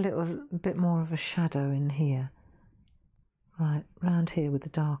make a little bit more of a shadow in here. Right, round here with the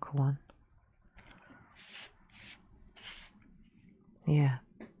darker one. Yeah.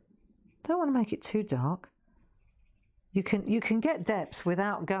 Don't want to make it too dark. You can get depth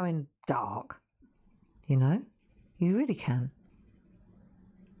without going dark. You know? You really can.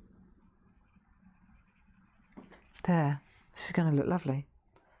 There. This is going to look lovely.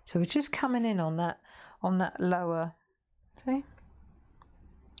 So we're just coming in on that lower, see?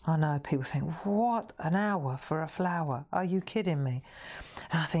 I know people think, what, an hour for a flower? Are you kidding me?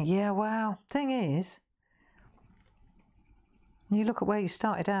 And I think, yeah, well, thing is, you look at where you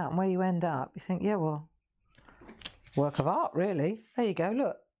started out and where you end up, you think, yeah, well, work of art, really. There you go,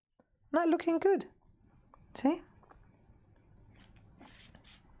 look. Not looking good. See?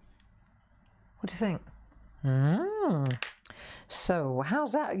 What do you think? So,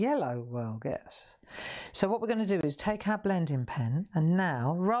 how's that yellow? Well, guess. So what we're going to do is take our blending pen and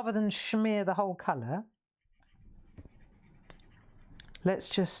now, rather than smear the whole colour, let's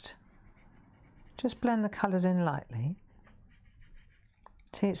just blend the colours in lightly.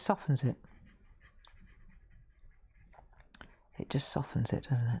 See, it softens it. It just softens it,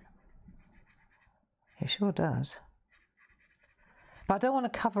 doesn't it? It sure does. But I don't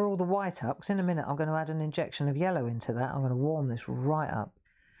want to cover all the white up, because in a minute I'm going to add an injection of yellow into that. I'm going to warm this right up.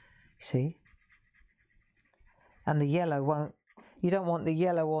 You see? And the yellow won't, you don't want the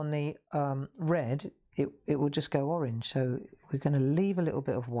yellow on the red, it will just go orange. So we're going to leave a little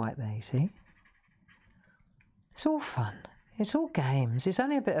bit of white there, you see? It's all fun. It's all games. It's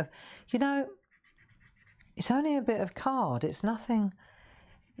only a bit of, you know, it's only a bit of card. It's nothing,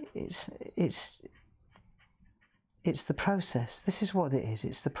 it's the process. This is what it is.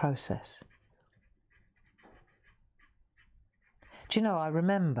 It's the process. Do you know, I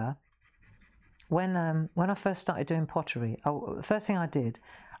remember when I first started doing pottery, the first thing I did,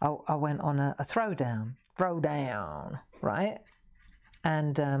 I went on a throwdown, right?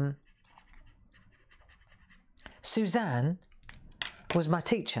 And Suzanne was my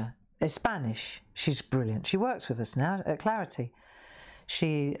teacher. It's Spanish. She's brilliant. She works with us now at Clarity.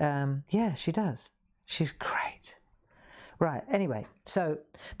 She, yeah, she does. She's great. Right, anyway, so,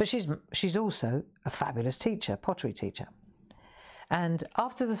 but she's also a fabulous teacher, pottery teacher. And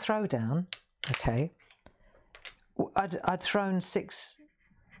after the throwdown, okay, I'd thrown six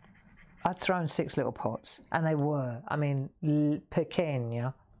little pots, and they were, I mean,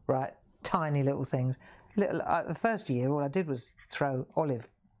 pequeña, right, tiny little things. The first year, all I did was throw olive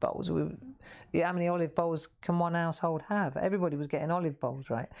bowls. How many olive bowls can one household have? Everybody was getting olive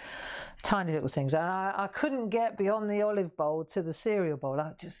bowls, right? Tiny little things. And I couldn't get beyond the olive bowl to the cereal bowl.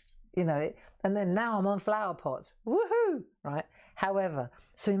 I just, you know, and then now I'm on flower pots. Woohoo! Right? However,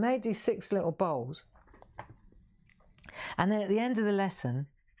 so we made these 6 little bowls. And then at the end of the lesson,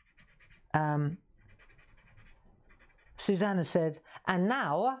 Susanna said, and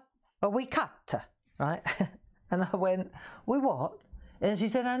now we cut, right? And I went, we what? And she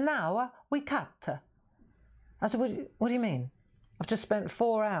said, and now we cut. I said, what do you mean? I've just spent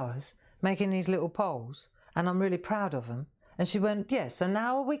 4 hours making these little poles and I'm really proud of them. And she went, yes, and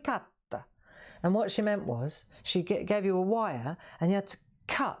now we cut. And what she meant was she gave you a wire and you had to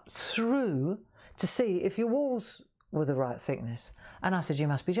cut through to see if your walls were the right thickness. And I said, you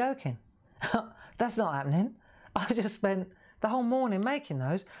must be joking. That's not happening. I just spent the whole morning making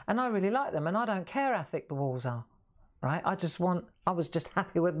those and I really like them and I don't care how thick the walls are. Right? I was just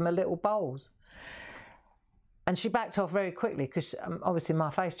happy with my little bowls. And she backed off very quickly because obviously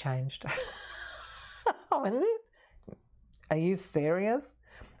my face changed. I went, are you serious?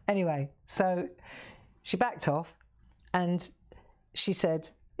 Anyway, so she backed off and she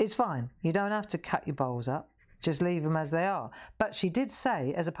said, it's fine. You don't have to cut your bowls up. Just leave them as they are. But she did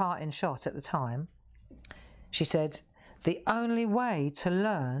say, as a parting shot at the time, she said, the only way to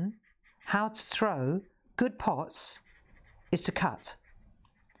learn how to throw good pots is to cut.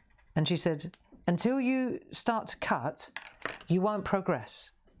 And she said, until you start to cut, you won't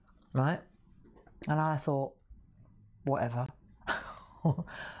progress, right? And I thought, whatever.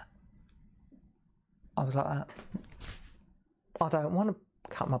 I was like that. I don't want to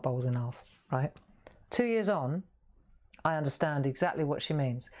cut my bowls in half, right? 2 years on, I understand exactly what she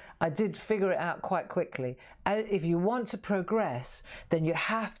means. I did figure it out quite quickly. If you want to progress, then you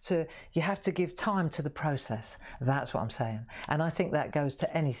have to give time to the process. That's what I'm saying. And I think that goes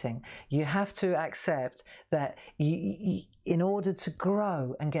to anything. You have to accept that in order to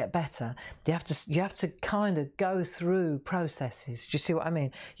grow and get better, you have to kind of go through processes. Do you see what I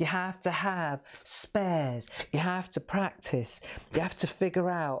mean? You have to have spares. You have to practice. You have to figure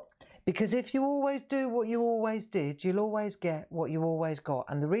out. Because if you always do what you always did, you'll always get what you always got.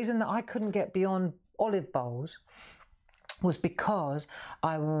 And the reason that I couldn't get beyond olive bowls was because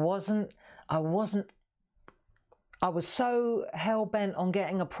I was so hell-bent on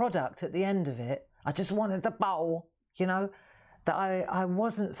getting a product at the end of it. I just wanted the bowl, you know, that I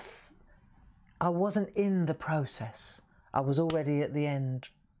wasn't in the process. I was already at the end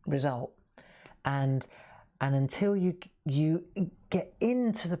result. And And until you get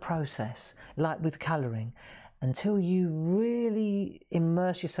into the process, like with colouring, until you really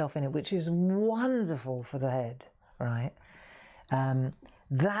immerse yourself in it, which is wonderful for the head, right?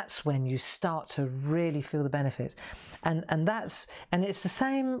 That's when you start to really feel the benefits, and it's the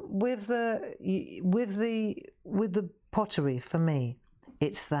same with the pottery. For me,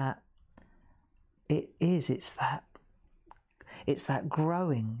 it's that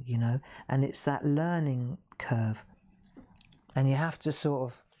growing, you know, and it's that learning curve, and you have to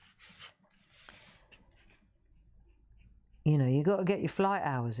sort of, you know, you got to get your flight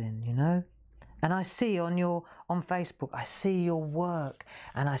hours in, you know. And I see on Facebook, I see your work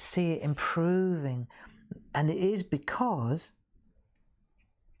and I see it improving, and it is because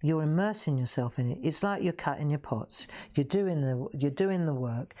you're immersing yourself in it. It's like you're cutting your pots. You're doing the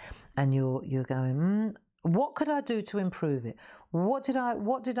work, and you're going, what could I do to improve it? What did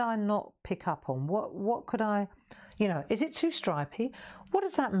I not pick up on? What could I, you know, is it too stripy? What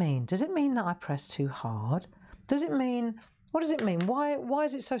does that mean? Does it mean that I press too hard? Does it mean, what does it mean? Why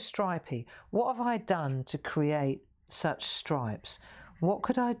is it so stripy? What have I done to create such stripes? What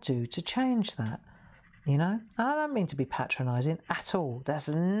could I do to change that? You know, I don't mean to be patronising at all. That's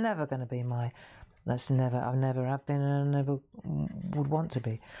never going to be I never have been, and I never would want to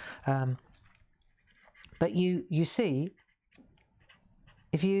be. But you see,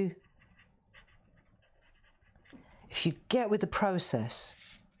 if you get with the process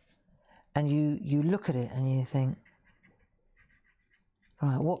and you look at it and you think,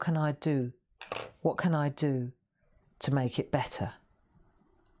 right, what can I do? What can I do to make it better?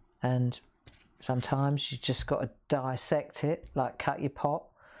 And sometimes you just got to dissect it, like cut your pot,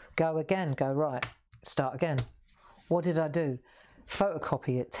 go again, go right, start again. What did I do?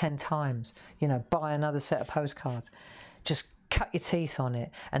 Photocopy it 10 times, you know, buy another set of postcards. Just cut your teeth on it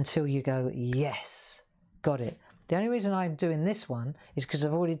until you go, yes, got it. The only reason I'm doing this one is because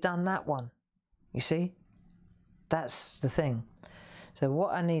I've already done that one. You see? That's the thing. So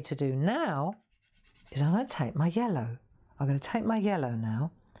what I need to do now is I'm going to take my yellow. I'm going to take my yellow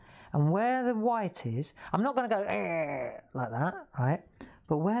now, and where the white is, I'm not going to go like that, right?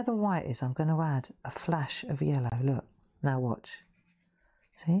 But where the white is, I'm going to add a flash of yellow. Look, now watch.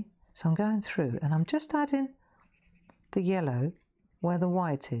 See? So I'm going through and I'm just adding the yellow where the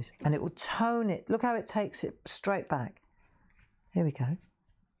white is, and it will tone it. Look how it takes it straight back. Here we go.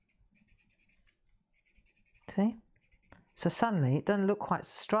 See? So suddenly it doesn't look quite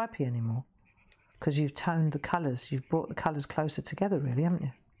so stripy anymore, because you've toned the colours. You've brought the colours closer together, really, haven't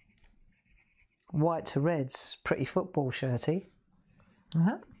you? White to red's pretty football shirty.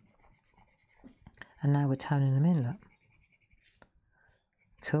 And now we're toning them in, look.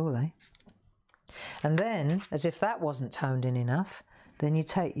 Cool, eh? And then, as if that wasn't toned in enough, then you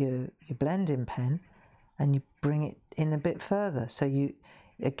take your blending pen and you bring it in a bit further. So you're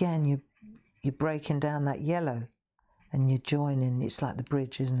breaking down that yellow and you're joining. It's like the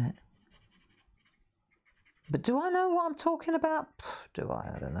bridge, isn't it? But do I know what I'm talking about? Do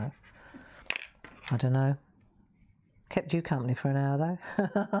I? I don't know. I don't know. Kept you company for an hour though.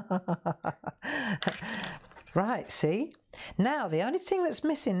 Right, see? Now, the only thing that's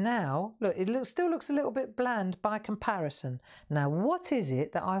missing now, look, it still looks a little bit bland by comparison. Now, what is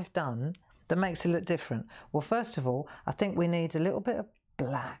it that I've done that makes it look different? Well, first of all, I think we need a little bit of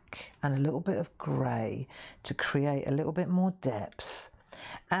black and a little bit of grey to create a little bit more depth.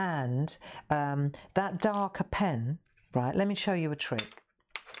 And that darker pen, right, let me show you a trick.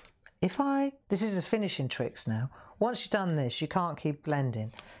 This is the finishing tricks now. Once you've done this, you can't keep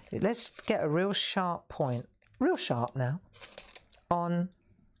blending. Let's get a real sharp point, real sharp now, on,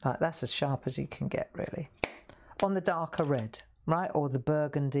 like that's as sharp as you can get really, on the darker red, right, or the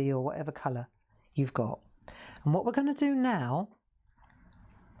burgundy or whatever colour you've got. And what we're going to do now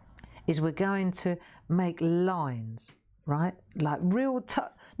is we're going to make lines, right, like real,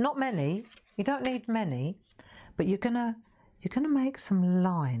 not many, you don't need many, but you're gonna make some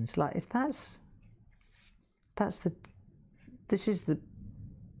lines. Like if this is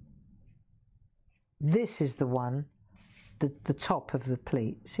the one, the top of the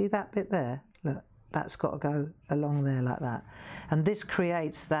pleat. See that bit there? Look, that's got to go along there like that. And this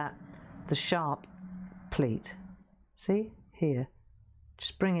creates the sharp pleat. See? Here.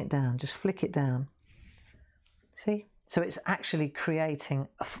 Just bring it down, just flick it down. See? So it's actually creating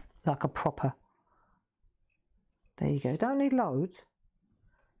like a proper. There you go. Don't need loads,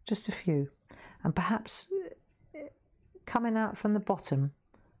 just a few. And perhaps coming out from the bottom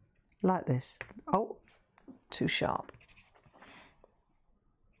like this. Oh, too sharp.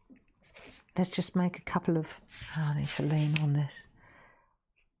 Let's just make a couple of, I need to lean on this.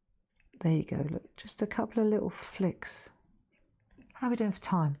 There you go, look, just a couple of little flicks. How are we doing for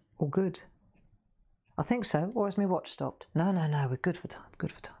time? All good? I think so, or has my watch stopped? No, no, no, we're good for time,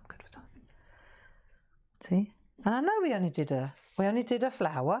 good for time, good for time. See? And I know we only did a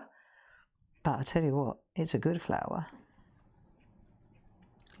flower, but I tell you what, it's a good flower.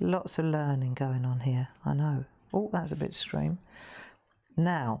 Lots of learning going on here, I know. Oh, that's a bit stream.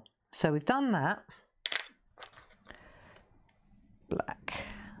 Now, so we've done that. Black.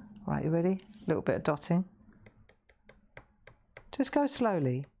 Right, you ready? A little bit of dotting. Just go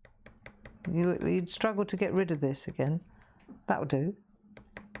slowly. You'd struggle to get rid of this again. That'll do.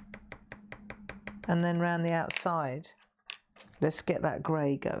 And then round the outside, let's get that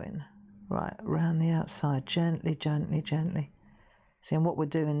grey going. Right, round the outside, gently, gently, gently. See, and what we're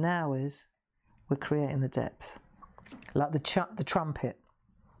doing now is we're creating the depth. Like the trumpet,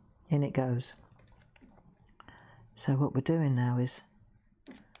 in it goes. So what we're doing now is,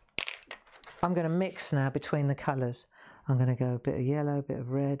 I'm going to mix now between the colours. I'm going to go a bit of yellow, a bit of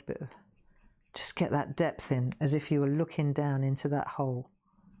red, bit of, just get that depth in, as if you were looking down into that hole.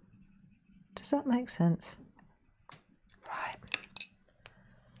 Does that make sense? Right,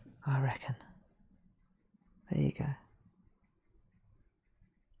 I reckon. There you go.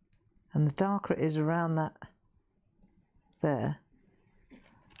 And the darker it is around that there,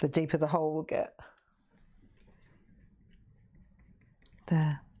 the deeper the hole will get.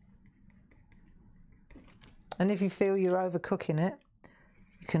 There. And if you feel you're overcooking it,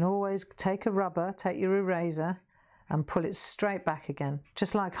 you can always take a rubber, take your eraser and pull it straight back again.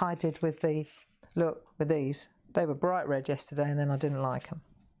 Just like I did with the, look, with these. They were bright red yesterday and then I didn't like them.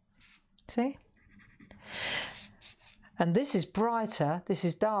 See? And this is brighter, this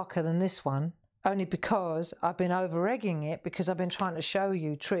is darker than this one, only because I've been over-egging it, because I've been trying to show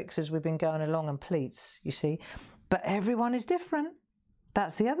you tricks as we've been going along and pleats, you see. But everyone is different.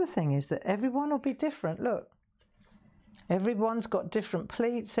 That's the other thing, is that everyone will be different. Look, everyone's got different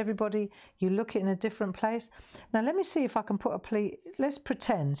pleats. Everybody, you look it in a different place. Now let me see if I can put a pleat. Let's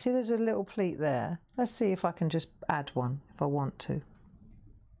pretend. See, there's a little pleat there. Let's see if I can just add one if I want to.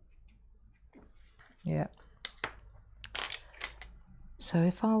 Yeah. So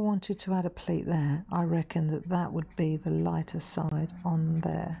if I wanted to add a pleat there, I reckon that that would be the lighter side on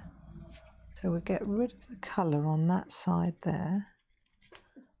there. So we'll get rid of the colour on that side there.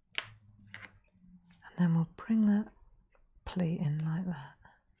 And then we'll bring that pleat in like that.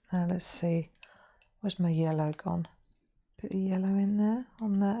 Now let's see, where's my yellow gone? Bit of yellow in there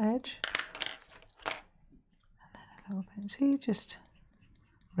on that edge. And then a little bit, so you just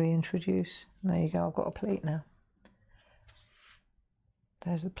reintroduce. There you go, I've got a pleat now.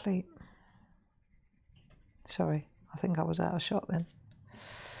 There's the pleat. Sorry, I think I was out of shot then.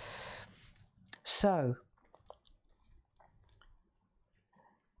 So,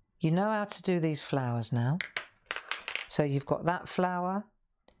 you know how to do these flowers now. So you've got that flower,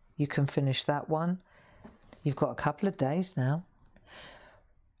 you can finish that one. You've got a couple of days now.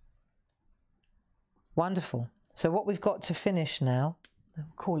 Wonderful. So what we've got to finish now, we'll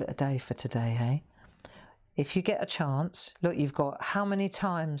call it a day for today, hey? If you get a chance, look, you've got how many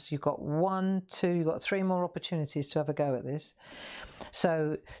times? You've got 1, 2, you've got 3 more opportunities to have a go at this.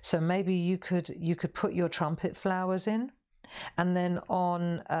 So maybe you could put your trumpet flowers in, and then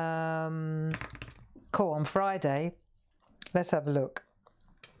on on Friday, let's have a look.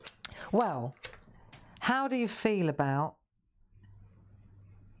 Well, how do you feel about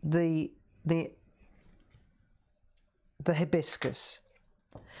the hibiscus?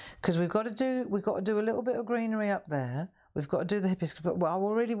 Because we've got to do a little bit of greenery up there. We've got to do the hibiscus, but I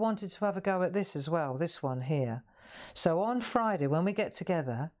already wanted to have a go at this as well, this one here. So on Friday, when we get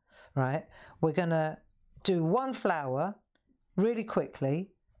together, right, we're going to do one flower really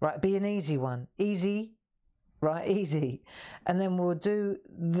quickly, right, be an easy one, easy, right, easy. And then we'll do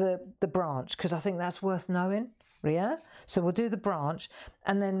the branch, because I think that's worth knowing, yeah? So we'll do the branch,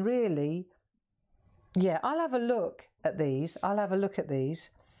 and then really, yeah, I'll have a look at these. I'll have a look at these,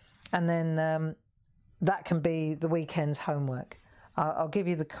 and then that can be the weekend's homework. I'll give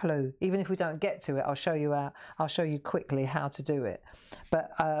you the clue. Even if we don't get to it, I'll show you quickly how to do it.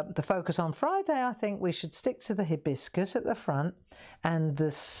 But the focus on Friday, I think we should stick to the hibiscus at the front and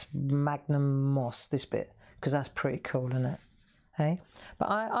this magnum moss, this bit, because that's pretty cool, isn't it? Hey? But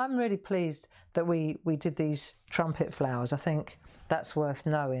I'm really pleased that we did these trumpet flowers. I think that's worth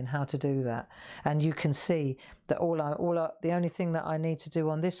knowing how to do that. And you can see that the only thing that I need to do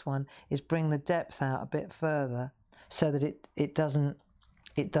on this one is bring the depth out a bit further, so that it doesn't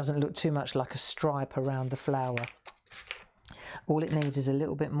look too much like a stripe around the flower. All it needs is a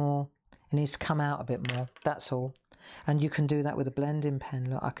little bit more. It needs to come out a bit more, that's all. And you can do that with a blending pen.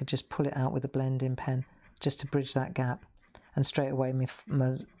 Look, I could just pull it out with a blending pen just to bridge that gap. And straight away,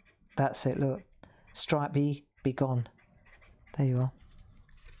 that's it, look. Stripe be gone. There you are.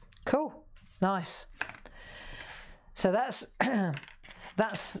 Cool. Nice. So that's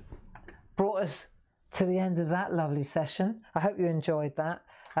that's brought us to the end of that lovely session. I hope you enjoyed that.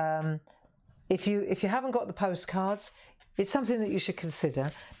 If you haven't got the postcards, it's something that you should consider,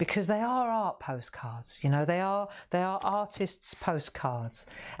 because they are art postcards. You know, they are artists' postcards,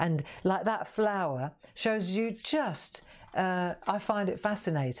 and like that flower shows you just. I find it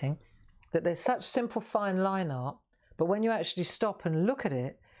fascinating that there's such simple fine line art, but when you actually stop and look at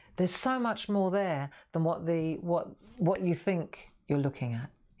it, there's so much more there than what you think you're looking at.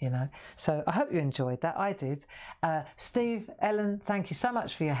 You know, so I hope you enjoyed that. I did. Steve, Ellen, thank you so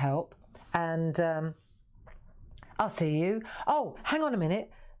much for your help, and I'll see you. Oh, hang on a minute.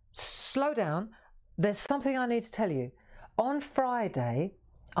 Slow down. There's something I need to tell you. On Friday,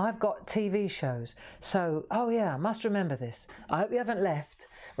 I've got TV shows. So, oh yeah, I must remember this. I hope you haven't left.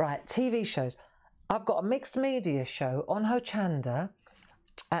 Right, TV shows. I've got a mixed media show on Hochanda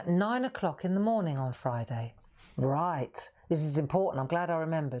at 9 o'clock in the morning on Friday. Right. This is important. I'm glad I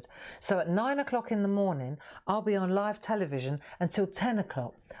remembered. So at 9 o'clock in the morning, I'll be on live television until 10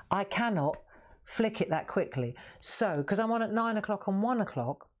 o'clock. I cannot flick it that quickly. So, because I'm on at 9 o'clock and 1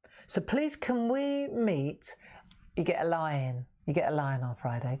 o'clock. So please, can we meet? You get a lie-in. You get a lie-in on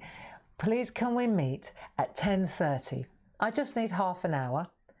Friday. Please, can we meet at 10:30? I just need half an hour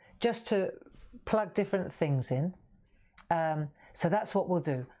just to plug different things in. So that's what we'll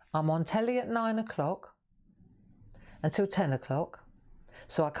do. I'm on telly at 9 o'clock until 10 o'clock.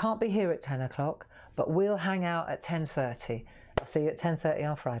 So I can't be here at 10 o'clock, but we'll hang out at 10:30. I'll see you at 10:30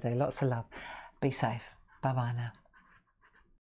 on Friday. Lots of love. Be safe. Bye-bye now.